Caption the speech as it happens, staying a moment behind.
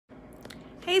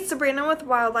Hey, it's Sabrina with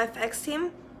Wildlife X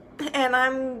Team, and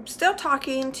I'm still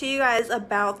talking to you guys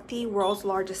about the world's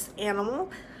largest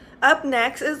animal. Up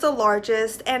next is the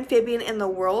largest amphibian in the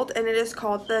world, and it is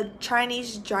called the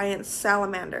Chinese giant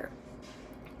salamander.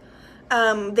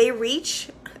 They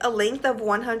reach a length of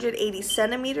 180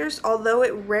 centimeters, although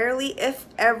it rarely, if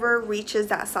ever, reaches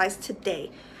that size today.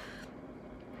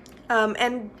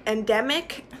 And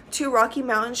endemic to Rocky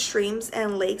Mountain streams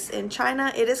and lakes in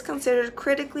China, it is considered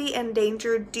critically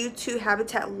endangered due to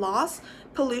habitat loss,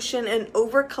 pollution, and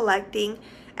over-collecting,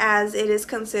 as it is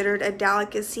considered a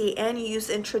delicacy and used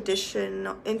in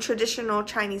traditional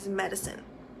Chinese medicine.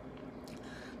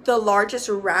 The largest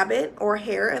rabbit or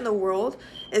hare in the world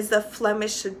is the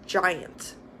Flemish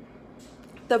giant.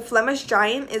 The Flemish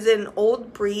giant is an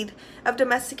old breed of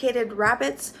domesticated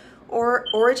rabbits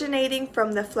originating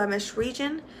from the Flemish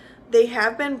region. They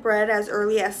have been bred as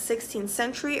early as 16th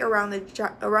century around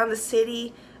the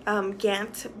city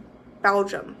Ghent,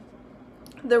 Belgium.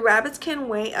 The rabbits can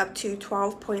weigh up to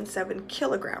 12.7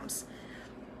 kilograms.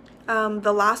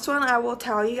 The last one I will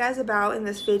tell you guys about in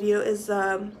this video is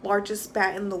the largest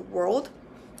bat in the world,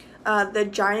 the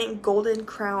giant golden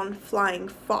crown flying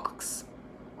fox.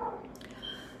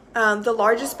 The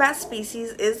largest bat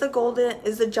species is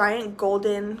the giant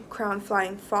golden crown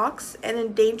flying fox, an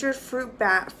endangered fruit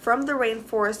bat from the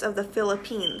rainforest of the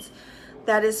Philippines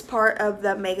that is part of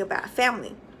the megabat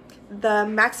family. The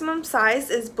maximum size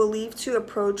is believed to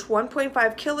approach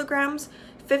 1.5 kilograms,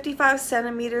 55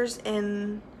 centimeters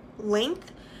in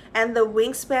length, and the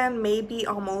wingspan may be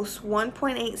almost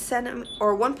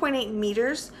 1.8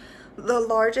 meters. The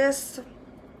largest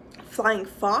flying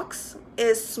fox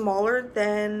is smaller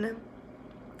in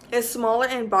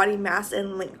body mass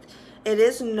and length. It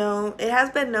has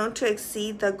been known to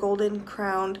exceed the golden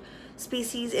crowned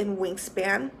species in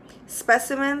wingspan.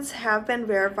 Specimens have been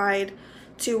verified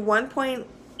to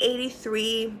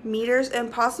 1.83 meters and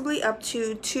possibly up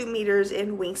to 2 meters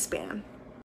in wingspan.